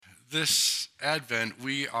This Advent,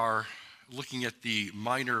 we are looking at the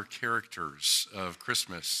minor characters of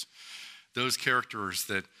Christmas, those characters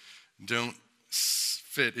that don't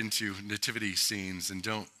fit into nativity scenes and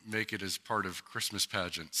don't make it as part of Christmas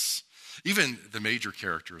pageants. Even the major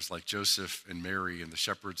characters like Joseph and Mary and the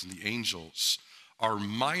shepherds and the angels are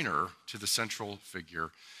minor to the central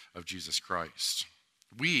figure of Jesus Christ.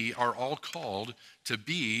 We are all called to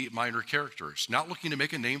be minor characters, not looking to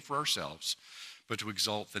make a name for ourselves, but to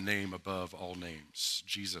exalt the name above all names,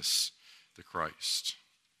 Jesus the Christ.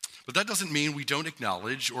 But that doesn't mean we don't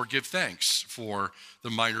acknowledge or give thanks for the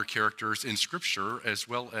minor characters in Scripture as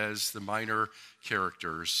well as the minor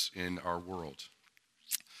characters in our world.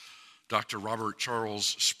 Dr. Robert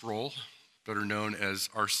Charles Sproul, better known as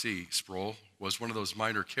R.C. Sproul, was one of those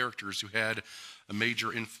minor characters who had a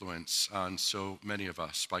major influence on so many of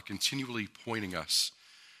us by continually pointing us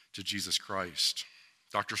to Jesus Christ.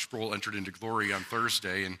 Dr. Sproul entered into glory on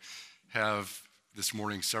Thursday and have this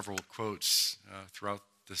morning several quotes throughout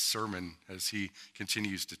this sermon as he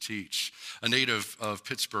continues to teach. A native of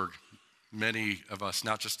Pittsburgh, many of us,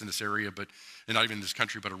 not just in this area, but and not even in this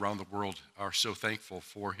country, but around the world, are so thankful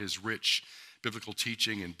for his rich biblical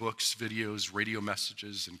teaching in books, videos, radio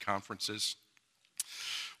messages, and conferences.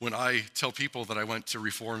 When I tell people that I went to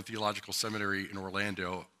Reformed Theological Seminary in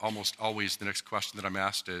Orlando, almost always the next question that I'm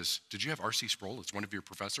asked is, did you have R.C. Sproul as one of your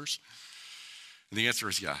professors? And the answer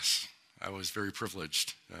is yes. I was very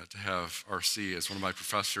privileged to have R.C. as one of my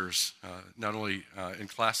professors, not only in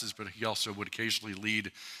classes, but he also would occasionally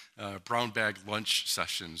lead brown bag lunch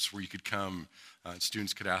sessions where you could come and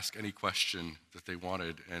students could ask any question that they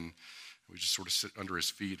wanted, and we just sort of sit under his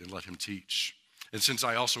feet and let him teach. And since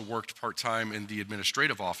I also worked part-time in the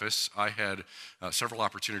administrative office, I had several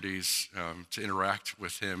opportunities to interact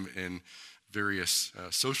with him in various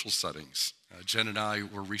social settings. Jen and I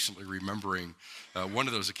were recently remembering one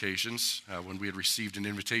of those occasions when we had received an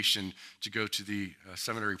invitation to go to the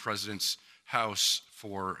seminary president's house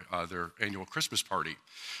for their annual Christmas party.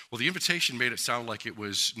 Well, the invitation made it sound like it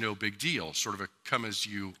was no big deal, sort of a come as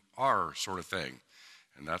you are sort of thing.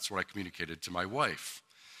 And that's what I communicated to my wife.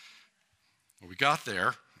 Well, we got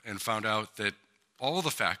there and found out that all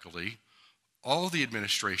the faculty, all the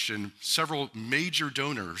administration, several major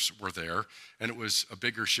donors were there, and it was a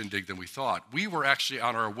bigger shindig than we thought. We were actually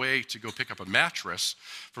on our way to go pick up a mattress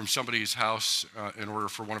from somebody's house in order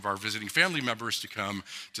for one of our visiting family members to come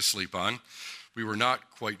to sleep on. We were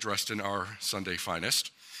not quite dressed in our Sunday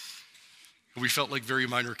finest. We felt like very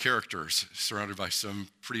minor characters surrounded by some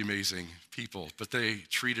pretty amazing people, but they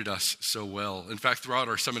treated us so well. In fact, throughout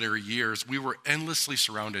our seminary years, we were endlessly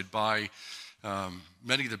surrounded by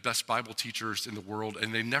many of the best Bible teachers in the world,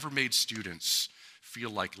 and they never made students feel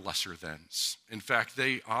like lesser thans. In fact,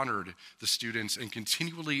 they honored the students and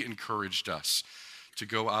continually encouraged us to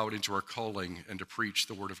go out into our calling and to preach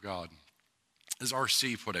the Word of God. As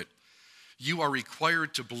R.C. put it, you are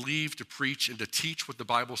required to believe, to preach, and to teach what the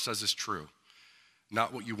Bible says is true,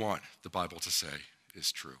 not what you want the Bible to say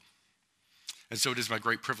is true. And so it is my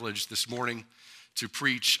great privilege this morning to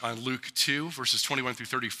preach on Luke 2, verses 21 through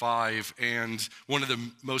 35, and one of the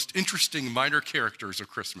most interesting minor characters of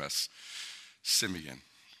Christmas, Simeon.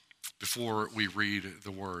 Before we read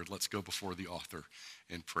the word, let's go before the author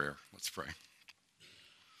in prayer. Let's pray.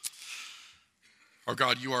 Our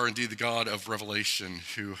God, you are indeed the God of revelation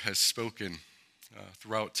who has spoken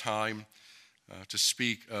throughout time to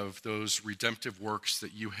speak of those redemptive works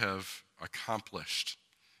that you have accomplished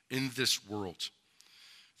in this world.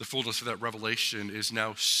 The fullness of that revelation is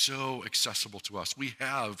now so accessible to us. We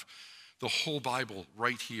have the whole Bible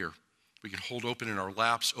right here. We can hold open in our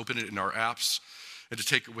laps, open it in our apps, and to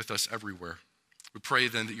take it with us everywhere. We pray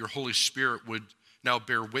then that your Holy Spirit would now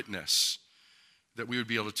bear witness, that we would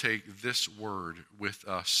be able to take this word with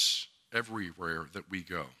us everywhere that we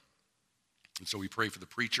go. And so we pray for the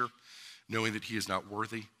preacher, knowing that he is not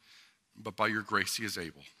worthy, but by your grace he is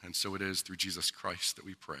able. And so it is through Jesus Christ that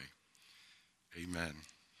we pray. Amen.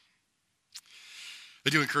 I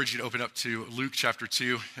do encourage you to open up to Luke chapter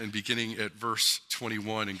 2 and beginning at verse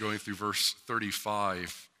 21 and going through verse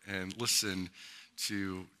 35 and listen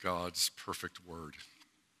to God's perfect word.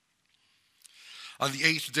 On the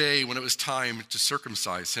 8th day, when it was time to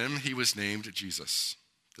circumcise him, he was named Jesus,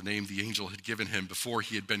 the name the angel had given him before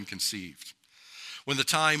he had been conceived. When the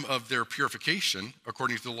time of their purification,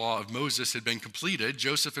 according to the law of Moses, had been completed,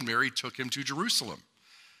 Joseph and Mary took him to Jerusalem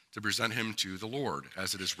to present him to the Lord.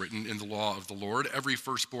 As it is written in the law of the Lord, every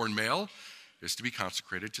firstborn male is to be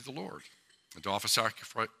consecrated to the Lord, and to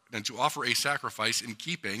offer a sacrifice in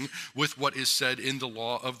keeping with what is said in the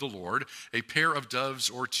law of the Lord, a pair of doves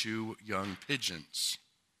or 2 young pigeons.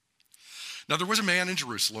 Now there was a man in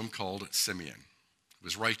Jerusalem called Simeon. He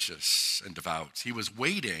was righteous and devout. He was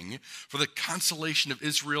waiting for the consolation of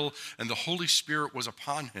Israel, and the Holy Spirit was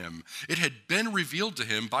upon him. It had been revealed to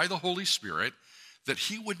him by the Holy Spirit that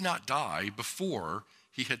he would not die before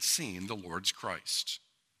he had seen the Lord's Christ.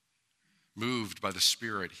 Moved by the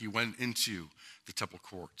Spirit, he went into the temple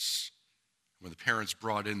courts. When the parents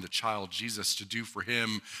brought in the child Jesus to do for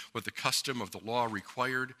him what the custom of the law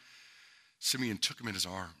required, Simeon took him in his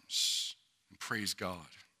arms and praised God,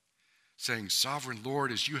 saying, "Sovereign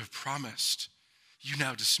Lord, as you have promised, you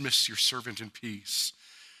now dismiss your servant in peace.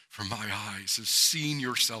 For my eyes have seen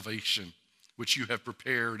your salvation, which you have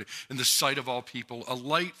prepared in the sight of all people, a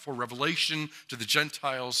light for revelation to the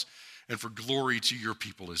Gentiles and for glory to your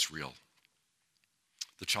people Israel."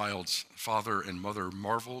 The child's father and mother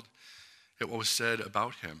marveled at what was said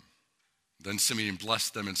about him. Then Simeon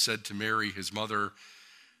blessed them and said to Mary, his mother,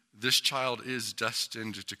 "This child is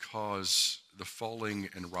destined to cause the falling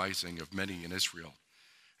and rising of many in Israel,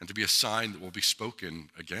 and to be a sign that will be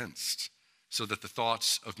spoken against, so that the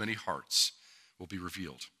thoughts of many hearts will be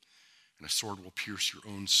revealed, and a sword will pierce your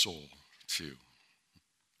own soul too."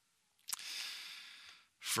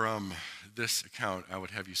 From this account, I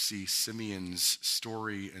would have you see Simeon's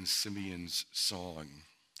story and Simeon's song.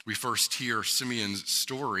 We first hear Simeon's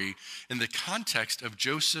story in the context of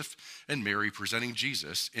Joseph and Mary presenting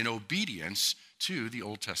Jesus in obedience to the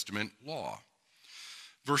Old Testament law.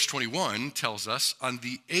 Verse 21 tells us, on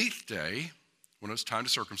the 8th day, when it was time to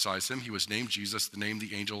circumcise him, he was named Jesus, the name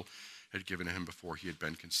the angel had given him before he had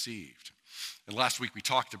been conceived. And last week we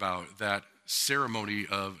talked about that ceremony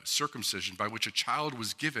of circumcision by which a child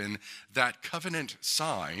was given that covenant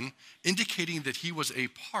sign, indicating that he was a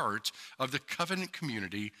part of the covenant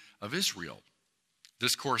community of Israel.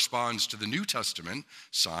 This corresponds to the New Testament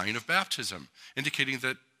sign of baptism, indicating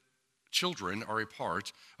that children are a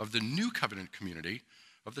part of the new covenant community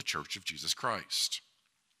of the Church of Jesus Christ.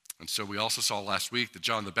 And so we also saw last week that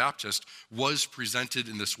John the Baptist was presented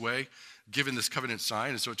in this way, given this covenant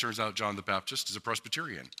sign. And so it turns out John the Baptist is a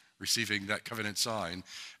Presbyterian, receiving that covenant sign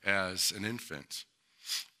as an infant.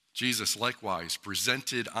 Jesus likewise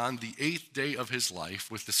presented on the 8th day of his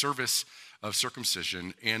life with the service of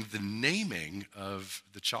circumcision and the naming of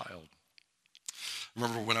the child. I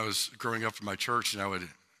remember when I was growing up in my church and I would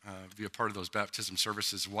be a part of those baptism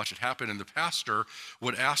services and watch it happen, and the pastor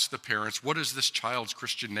would ask the parents, "What is this child's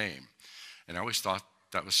Christian name?" And I always thought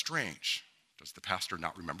that was strange. Does the pastor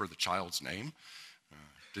not remember the child's name?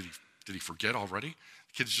 Did he forget already?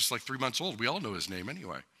 The kid's just like 3 months old. We all know his name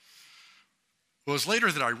anyway. Well, it was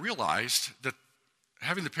later that I realized that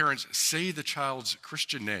having the parents say the child's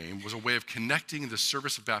Christian name was a way of connecting the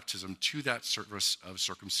service of baptism to that service of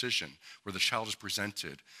circumcision, where the child is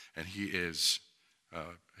presented and his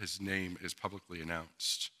name is publicly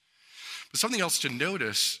announced. But something else to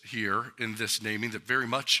notice here in this naming that very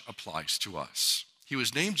much applies to us. He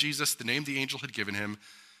was named Jesus, the name the angel had given him,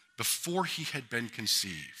 before he had been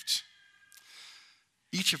conceived.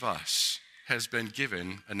 Each of us has been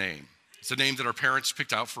given a name. It's a name that our parents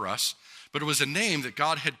picked out for us, but it was a name that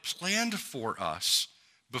God had planned for us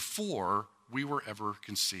before we were ever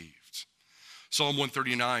conceived. Psalm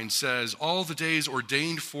 139 says, "All the days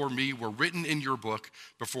ordained for me were written in your book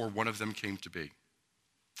before one of them came to be."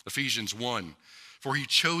 Ephesians 1, "For he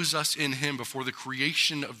chose us in him before the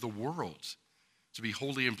creation of the world to be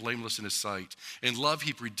holy and blameless in his sight. In love,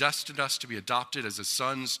 he predestined us to be adopted as his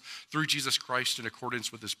sons through Jesus Christ in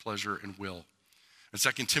accordance with his pleasure and will." And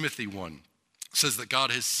 2 Timothy 1 says that God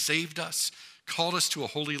has saved us, called us to a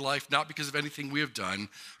holy life, not because of anything we have done,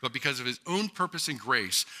 but because of his own purpose and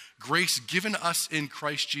grace given us in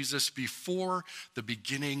Christ Jesus before the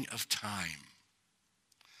beginning of time.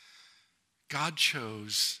 God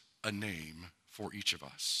chose a name for each of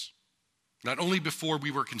us, not only before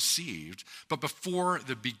we were conceived, but before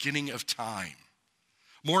the beginning of time.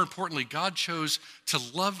 More importantly, God chose to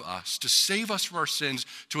love us, to save us from our sins,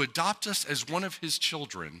 to adopt us as one of his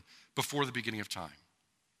children before the beginning of time.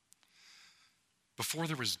 Before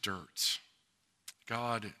there was dirt,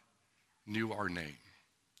 God knew our name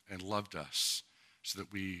and loved us so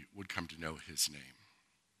that we would come to know his name.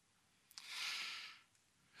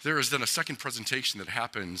 There is then a second presentation that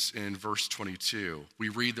happens in verse 22. We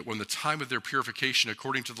read that when the time of their purification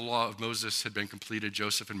according to the law of Moses had been completed,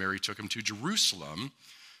 Joseph and Mary took him to Jerusalem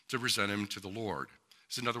to present him to the Lord.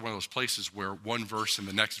 It's another one of those places where one verse and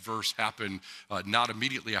the next verse happen not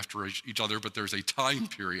immediately after each other, but there's a time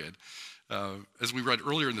period. As we read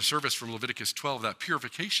earlier in the service from Leviticus 12, that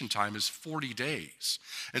purification time is 40 days.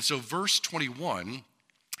 And so verse 21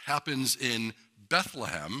 happens in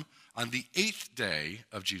Bethlehem on the 8th day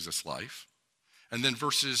of Jesus' life. And then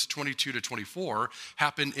verses 22 to 24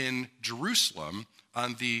 happen in Jerusalem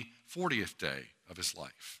on the 40th day of his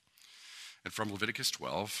life. And from Leviticus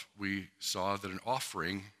 12, we saw that an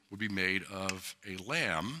offering would be made of a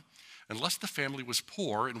lamb, unless the family was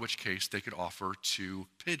poor, in which case they could offer 2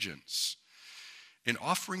 pigeons. In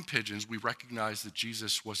offering pigeons, we recognize that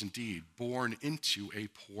Jesus was indeed born into a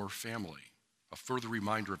poor family, a further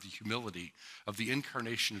reminder of the humility of the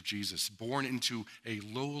incarnation of Jesus, born into a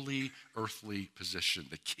lowly earthly position,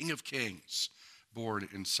 the King of Kings, born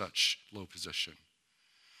in such low position.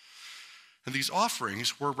 And these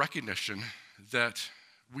offerings were recognition that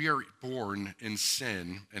we are born in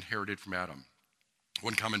sin, inherited from Adam.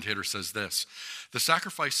 One commentator says this: the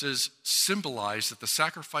sacrifices symbolize that the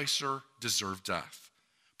sacrificer deserved death,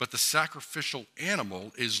 but the sacrificial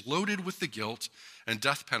animal is loaded with the guilt and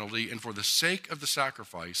death penalty, and for the sake of the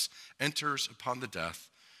sacrifice enters upon the death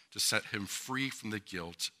to set him free from the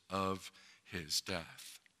guilt of his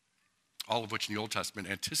death. All of which in the Old Testament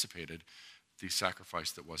anticipated the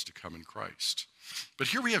sacrifice that was to come in Christ. But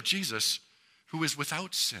here we have Jesus, who is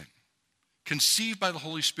without sin, conceived by the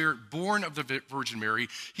Holy Spirit, born of the Virgin Mary.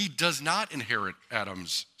 He does not inherit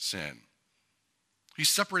Adam's sin. He's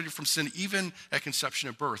separated from sin even at conception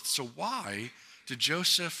and birth. So why did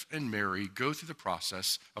Joseph and Mary go through the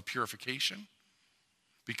process of purification?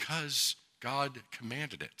 Because God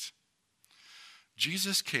commanded it.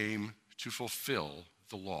 Jesus came to fulfill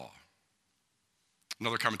the law.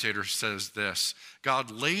 Another commentator says this: God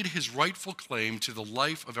laid his rightful claim to the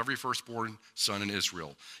life of every firstborn son in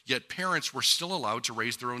Israel, yet parents were still allowed to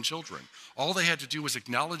raise their own children. All they had to do was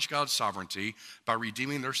acknowledge God's sovereignty by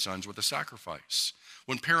redeeming their sons with a sacrifice.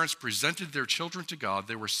 When parents presented their children to God,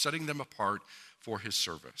 they were setting them apart for his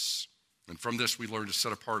service. And from this, we learn to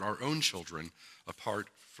set apart our own children apart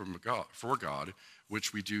from God, for God,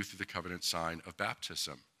 which we do through the covenant sign of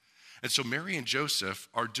baptism. And so Mary and Joseph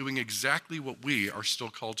are doing exactly what we are still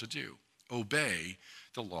called to do: obey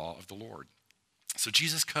the law of the Lord. So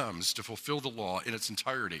Jesus comes to fulfill the law in its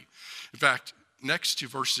entirety. In fact, next to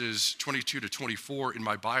verses 22 to 24 in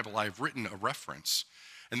my Bible, I've written a reference.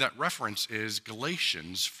 And that reference is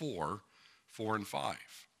Galatians 4, 4 and 5.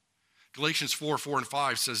 Galatians 4, 4 and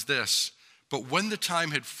 5 says this: but when the time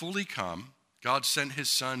had fully come, God sent his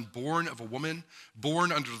son, born of a woman,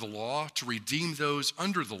 born under the law, to redeem those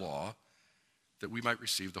under the law, that we might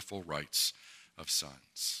receive the full rights of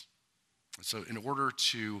sons. And so in order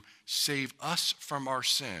to save us from our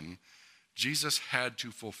sin, Jesus had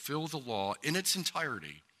to fulfill the law in its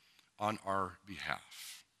entirety on our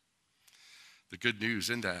behalf. The good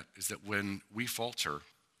news in that is that when we falter,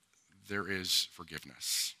 there is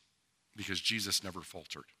forgiveness, because Jesus never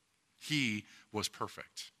faltered. He was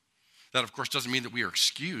perfect. That, of course, doesn't mean that we are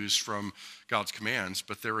excused from God's commands,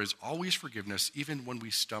 but there is always forgiveness even when we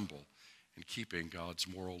stumble in keeping God's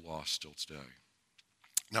moral law still today.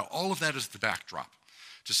 Now, all of that is the backdrop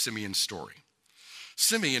to Simeon's story.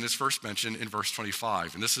 Simeon is first mentioned in verse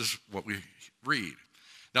 25, and this is what we read.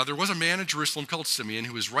 Now, there was a man in Jerusalem called Simeon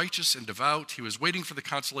who was righteous and devout. He was waiting for the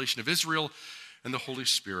consolation of Israel, and the Holy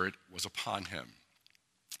Spirit was upon him.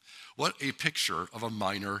 What a picture of a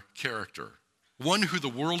minor character. One who the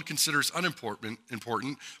world considers unimportant,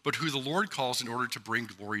 but who the Lord calls in order to bring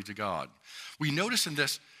glory to God. We notice in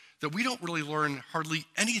this that we don't really learn hardly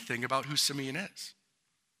anything about who Simeon is.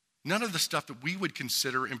 None of the stuff that we would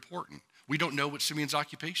consider important. We don't know what Simeon's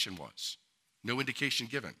occupation was. No indication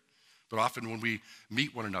given. But often when we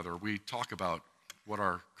meet one another, we talk about what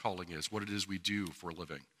our calling is, what it is we do for a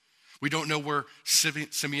living. We don't know where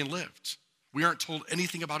Simeon lived. We aren't told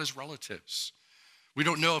anything about his relatives. We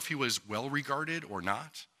don't know if he was well regarded or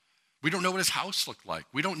not. We don't know what his house looked like.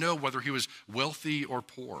 We don't know whether he was wealthy or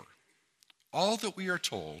poor. All that we are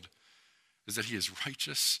told is that he is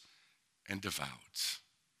righteous and devout.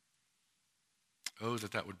 Oh,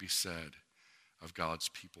 that would be said of God's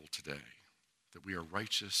people today, that we are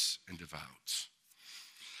righteous and devout.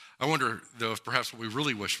 I wonder, though, if perhaps what we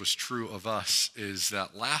really wish was true of us is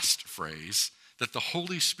that last phrase, that the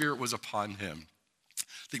Holy Spirit was upon him. I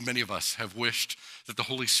think many of us have wished that the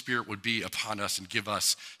Holy Spirit would be upon us and give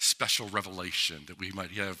us special revelation, that we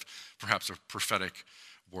might have perhaps a prophetic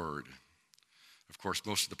word. Of course,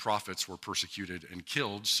 most of the prophets were persecuted and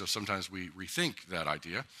killed, so sometimes we rethink that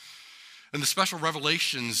idea. And the special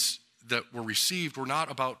revelations that were received were not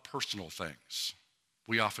about personal things.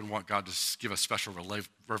 We often want God to give us special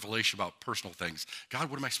revelation about personal things. God,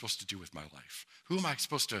 what am I supposed to do with my life? Who am I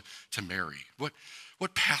supposed to marry?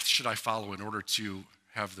 What path should I follow in order to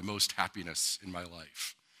have the most happiness in my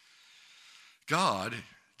life? God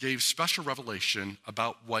gave special revelation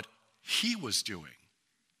about what he was doing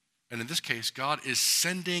And in this case, God is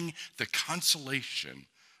sending the consolation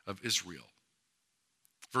of Israel.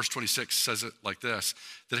 Verse 26 says it like this,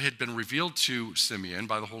 that it had been revealed to Simeon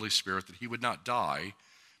by the Holy Spirit that he would not die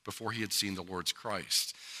before he had seen the Lord's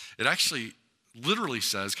Christ. It actually literally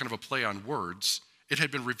says, kind of a play on words, it had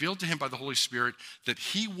been revealed to him by the Holy Spirit that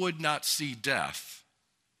he would not see death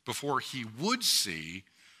before he would see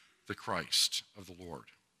the Christ of the Lord.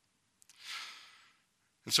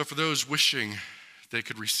 And so for those wishing they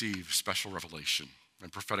could receive special revelation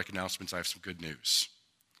and prophetic announcements, I have some good news.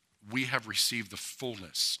 We have received the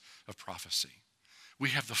fullness of prophecy. We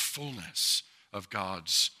have the fullness of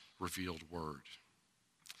God's revealed word.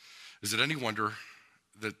 Is it any wonder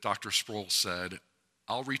that Dr. Sproul said,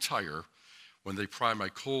 I'll retire when they pry my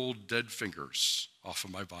cold, dead fingers off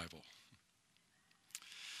of my Bible?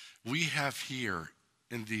 We have here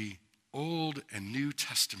in the Old and New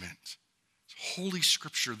Testament, Holy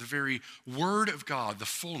Scripture, the very Word of God, the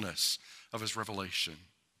fullness of his revelation.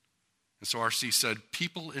 And so R.C. said,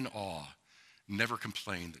 people in awe never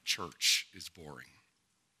complain that church is boring.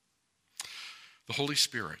 The Holy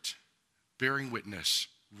Spirit bearing witness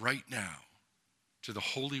right now to the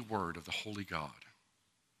holy word of the holy God.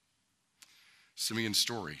 Simeon's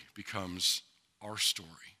story becomes our story.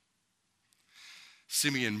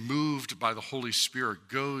 Simeon, moved by the Holy Spirit,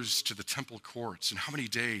 goes to the temple courts. And how many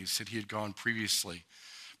days had he gone previously?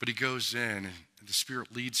 But he goes in, and the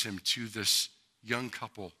Spirit leads him to this young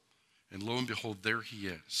couple. And lo and behold, there he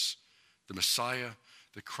is, the Messiah,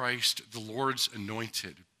 the Christ, the Lord's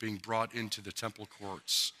anointed, being brought into the temple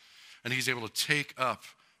courts. And he's able to take up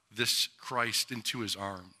this Christ into his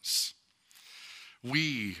arms.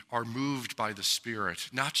 We are moved by the Spirit,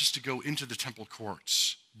 not just to go into the temple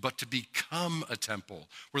courts, but to become a temple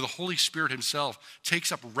where the Holy Spirit himself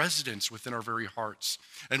takes up residence within our very hearts.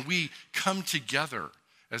 And we come together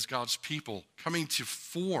as God's people, coming to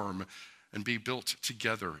form and be built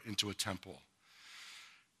together into a temple.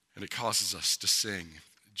 And it causes us to sing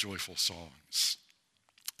joyful songs.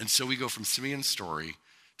 And so we go from Simeon's story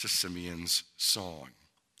to Simeon's song.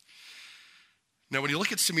 Now, when you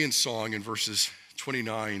look at Simeon's song in verses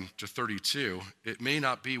 29 to 32, it may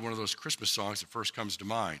not be one of those Christmas songs that first comes to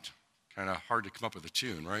mind. Kind of hard to come up with a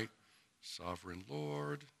tune, right? Sovereign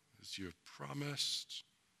Lord, as you have promised,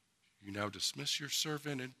 you now dismiss your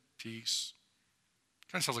servant in peace.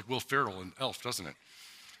 Kind of sounds like Will Ferrell and Elf, doesn't it?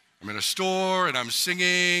 I'm in a store and I'm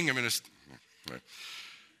singing. Right.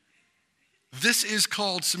 This is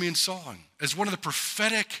called Simeon's song as one of the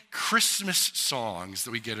prophetic Christmas songs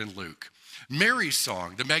that we get in Luke. Mary's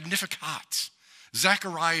song, the Magnificat.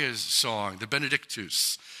 Zechariah's song, the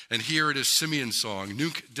Benedictus. And here it is Simeon's song,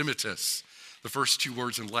 Nunc Dimittis, the first two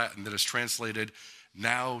words in Latin that is translated,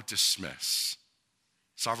 now dismiss.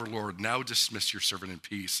 Sovereign Lord, now dismiss your servant in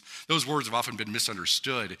peace. Those words have often been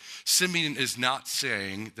misunderstood. Simeon is not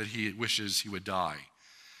saying that he wishes he would die.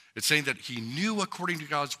 It's saying that he knew, according to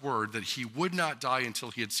God's word, that he would not die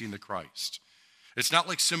until he had seen the Christ. It's not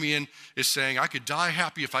like Simeon is saying, I could die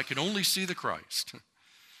happy if I could only see the Christ.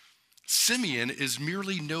 Simeon is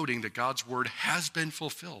merely noting that God's word has been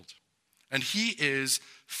fulfilled, and he is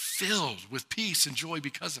filled with peace and joy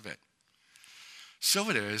because of it. So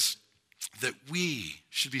it is that we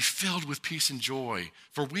should be filled with peace and joy,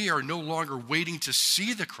 for we are no longer waiting to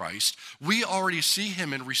see the Christ. We already see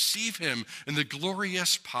him and receive him in the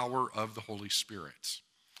glorious power of the Holy Spirit.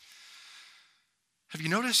 Have you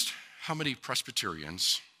noticed how many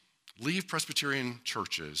Presbyterians leave Presbyterian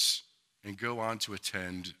churches and go on to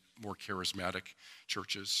attend more charismatic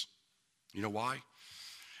churches? You know why?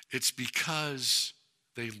 It's because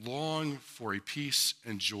they long for a peace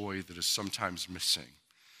and joy that is sometimes missing,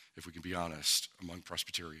 if we can be honest, among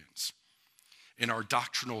Presbyterians. In our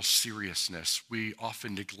doctrinal seriousness, we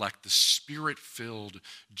often neglect the Spirit-filled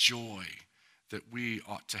joy that we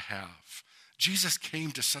ought to have. Jesus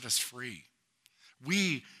came to set us free.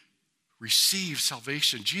 We receive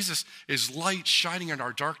salvation. Jesus is light shining in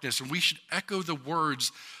our darkness, and we should echo the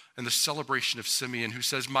words and the celebration of Simeon, who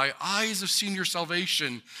says, my eyes have seen your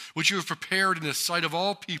salvation, which you have prepared in the sight of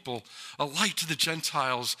all people, a light to the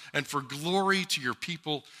Gentiles and for glory to your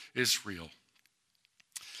people Israel.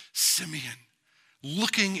 Simeon,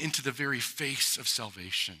 looking into the very face of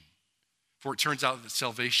salvation. For it turns out that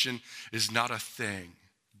salvation is not a thing,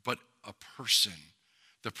 but a person,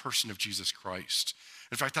 the person of Jesus Christ.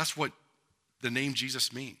 In fact, that's what the name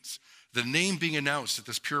Jesus means. The name being announced at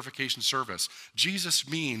this purification service. Jesus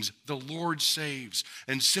means the Lord saves.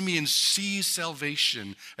 And Simeon sees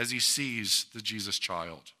salvation as he sees the Jesus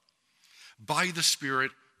child. By the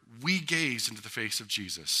Spirit, we gaze into the face of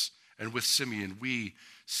Jesus. And with Simeon, we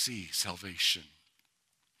see salvation.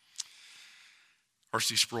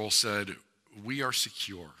 R.C. Sproul said, "We are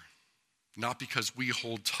secure, not because we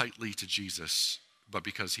hold tightly to Jesus, but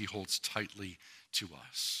because he holds tightly to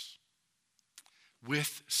us."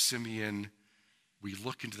 With Simeon, we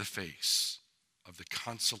look into the face of the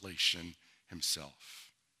consolation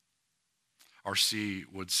himself. R.C.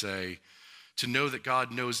 would say, "To know that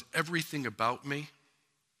God knows everything about me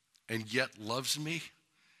and yet loves me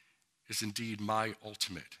is indeed my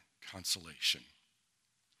ultimate consolation."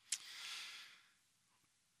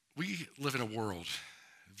 We live in a world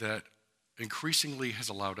that increasingly has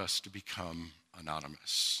allowed us to become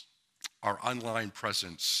anonymous. Our online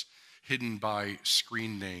presence hidden by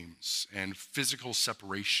screen names and physical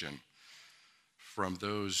separation from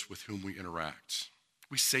those with whom we interact.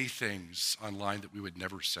 We say things online that we would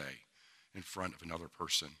never say in front of another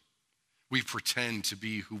person. We pretend to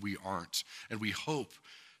be who we aren't, and we hope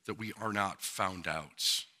that we are not found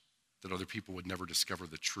out, that other people would never discover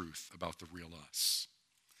the truth about the real us.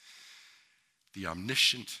 The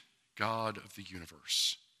omniscient God of the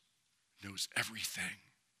universe knows everything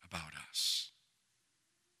about us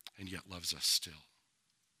and yet loves us still.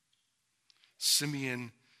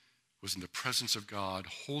 Simeon was in the presence of God,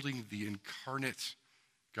 holding the incarnate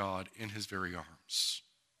God in his very arms.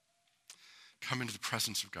 Come into the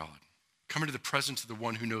presence of God. Come into the presence of the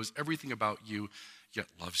one who knows everything about you, yet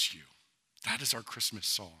loves you. That is our Christmas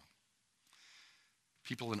song.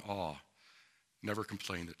 People in awe never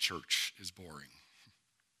complain that church is boring.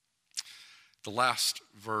 The last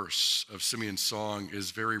verse of Simeon's song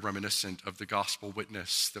is very reminiscent of the gospel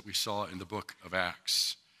witness that we saw in the book of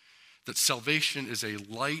Acts, that salvation is a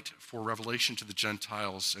light for revelation to the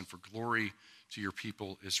Gentiles and for glory to your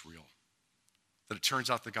people Israel. That it turns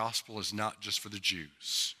out the gospel is not just for the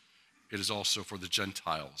Jews, it is also for the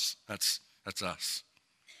Gentiles. That's us.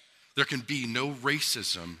 There can be no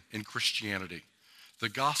racism in Christianity. The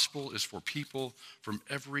gospel is for people from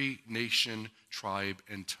every nation, tribe,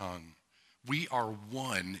 and tongue. We are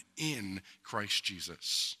one in Christ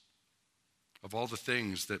Jesus. Of all the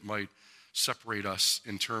things that might separate us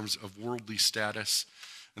in terms of worldly status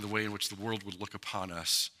and the way in which the world would look upon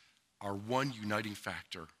us, our one uniting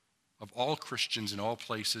factor of all Christians in all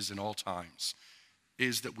places and all times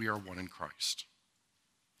is that we are one in Christ.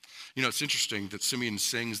 You know, it's interesting that Simeon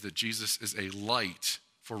sings that Jesus is a light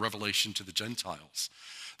for revelation to the Gentiles.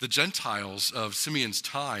 The Gentiles of Simeon's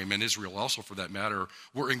time, and Israel also for that matter,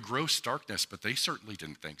 were in gross darkness, but they certainly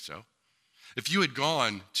didn't think so. If you had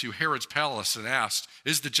gone to Herod's palace and asked,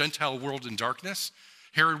 "Is the Gentile world in darkness?"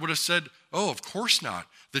 Herod would have said, "Oh, of course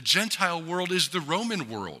not. The Gentile world is the Roman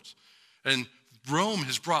world. And Rome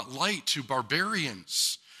has brought light to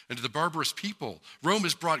barbarians and to the barbarous people. Rome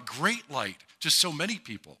has brought great light to so many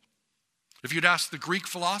people." If you'd asked the Greek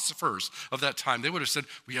philosophers of that time, they would have said,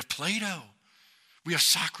 "We have Plato. We have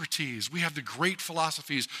Socrates. We have the great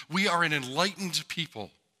philosophies. We are an enlightened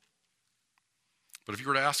people." But if you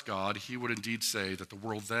were to ask God, he would indeed say that the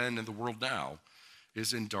world then and the world now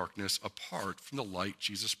is in darkness apart from the light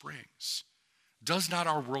Jesus brings. Does not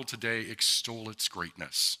our world today extol its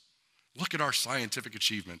greatness? Look at our scientific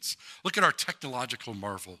achievements. Look at our technological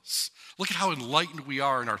marvels. Look at how enlightened we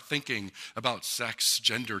are in our thinking about sex,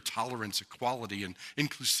 gender, tolerance, equality, and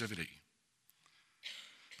inclusivity.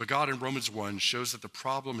 But God in Romans 1 shows that the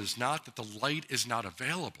problem is not that the light is not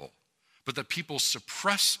available, but that people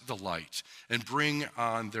suppress the light and bring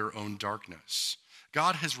on their own darkness.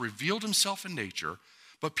 God has revealed himself in nature,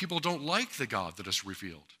 but people don't like the God that is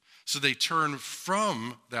revealed. So they turn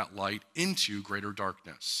from that light into greater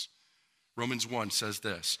darkness. Romans 1 says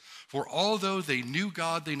this, "For although they knew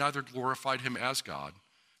God, they neither glorified him as God,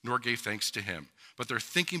 nor gave thanks to him. But their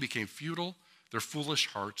thinking became futile, their foolish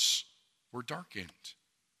hearts were darkened."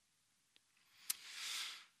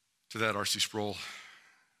 To that, R.C. Sproul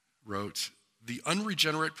wrote, "The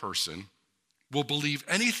unregenerate person will believe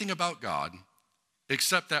anything about God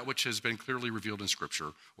except that which has been clearly revealed in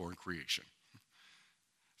Scripture or in creation."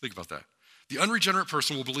 Think about that. The unregenerate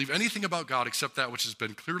person will believe anything about God except that which has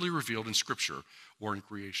been clearly revealed in Scripture or in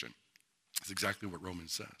creation. That's exactly what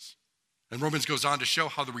Romans says. And Romans goes on to show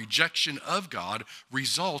how the rejection of God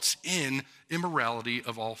results in immorality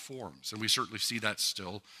of all forms. And we certainly see that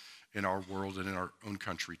still in our world and in our own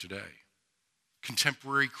country today.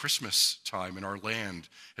 Contemporary Christmas time in our land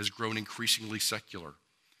has grown increasingly secular.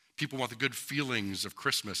 People want the good feelings of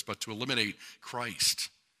Christmas, but to eliminate Christ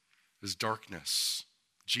is darkness.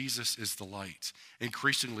 Jesus is the light.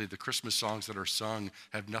 Increasingly, the Christmas songs that are sung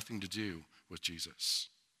have nothing to do with Jesus.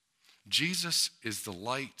 Jesus is the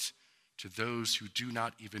light to those who do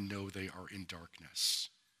not even know they are in darkness.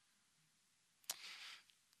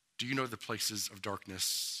 Do you know the places of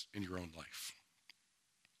darkness in your own life?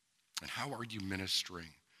 And how are you ministering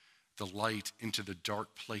the light into the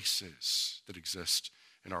dark places that exist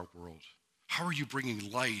in our world? How are you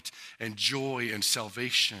bringing light and joy and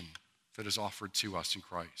salvation that is offered to us in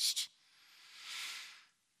Christ?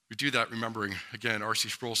 We do that remembering, again, R.C.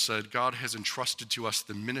 Sproul said, God has entrusted to us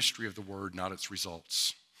the ministry of the word, not its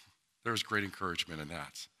results. There is great encouragement in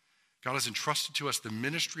that. God has entrusted to us the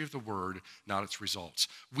ministry of the word, not its results.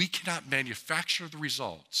 We cannot manufacture the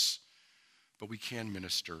results, but we can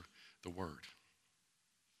minister the word.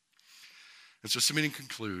 And so Simeon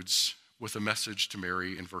concludes with a message to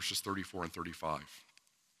Mary in verses 34 and 35.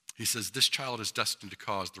 He says, this child is destined to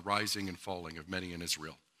cause the rising and falling of many in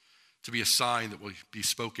Israel, to be a sign that will be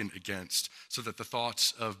spoken against, so that the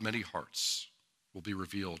thoughts of many hearts will be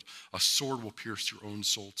revealed. A sword will pierce your own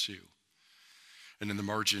soul too. And in the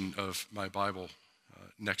margin of my Bible,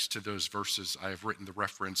 next to those verses, I have written the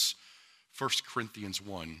reference 1 Corinthians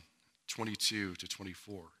 1, 22 to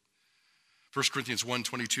 24. 1 Corinthians 1,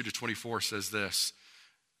 22 to 24 says this,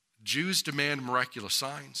 Jews demand miraculous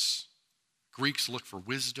signs, Greeks look for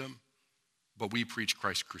wisdom, but we preach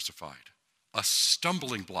Christ crucified, a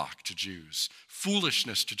stumbling block to Jews,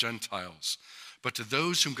 foolishness to Gentiles. But to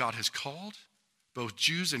those whom God has called, both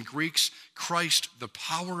Jews and Greeks, Christ, the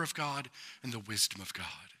power of God and the wisdom of God.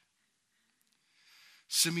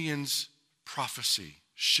 Simeon's prophecy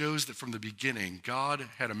shows that from the beginning, God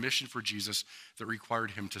had a mission for Jesus that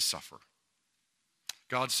required him to suffer.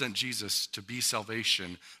 God sent Jesus to be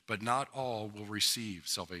salvation, but not all will receive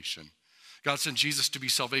salvation. God sent Jesus to be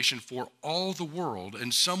salvation for all the world,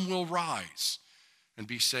 and some will rise and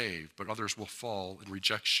be saved, but others will fall in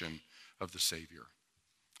rejection of the Savior.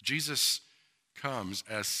 Jesus comes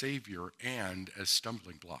as Savior and as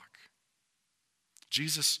stumbling block.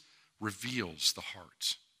 Jesus reveals the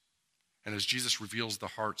heart. And as Jesus reveals the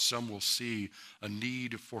heart, some will see a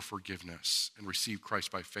need for forgiveness and receive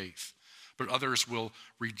Christ by faith, but others will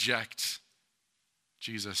reject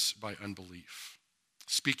Jesus by unbelief,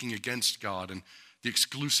 speaking against God and the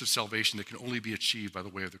exclusive salvation that can only be achieved by the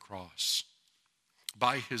way of the cross.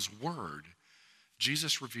 By his word,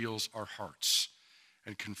 Jesus reveals our hearts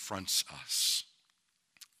and confronts us.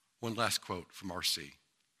 One last quote from R.C.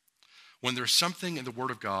 When there's something in the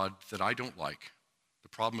word of God that I don't like, the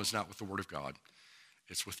problem is not with the word of God,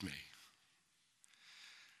 it's with me.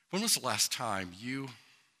 When was the last time you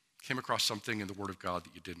came across something in the word of God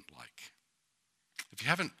that you didn't like? If you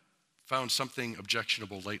haven't found something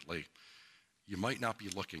objectionable lately, you might not be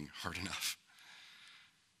looking hard enough.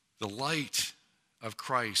 The light of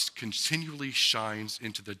Christ continually shines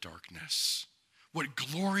into the darkness. What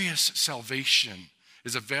glorious salvation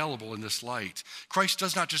is available in this light. Christ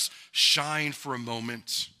does not just shine for a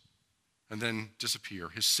moment and then disappear.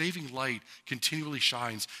 His saving light continually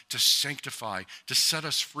shines to sanctify, to set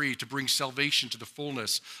us free, to bring salvation to the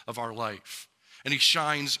fullness of our life. And he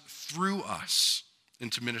shines through us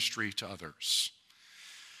into ministry to others.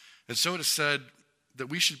 And so it is said that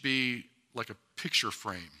we should be like a picture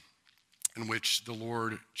frame in which the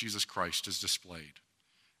Lord Jesus Christ is displayed.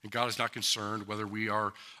 And God is not concerned whether we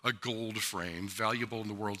are a gold frame, valuable in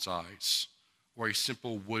the world's eyes, or a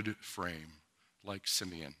simple wood frame like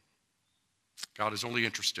Simeon. God is only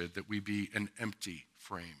interested that we be an empty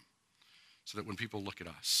frame, so that when people look at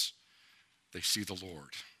us, they see the Lord,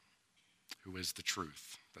 who is the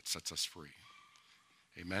truth that sets us free.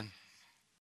 Amen.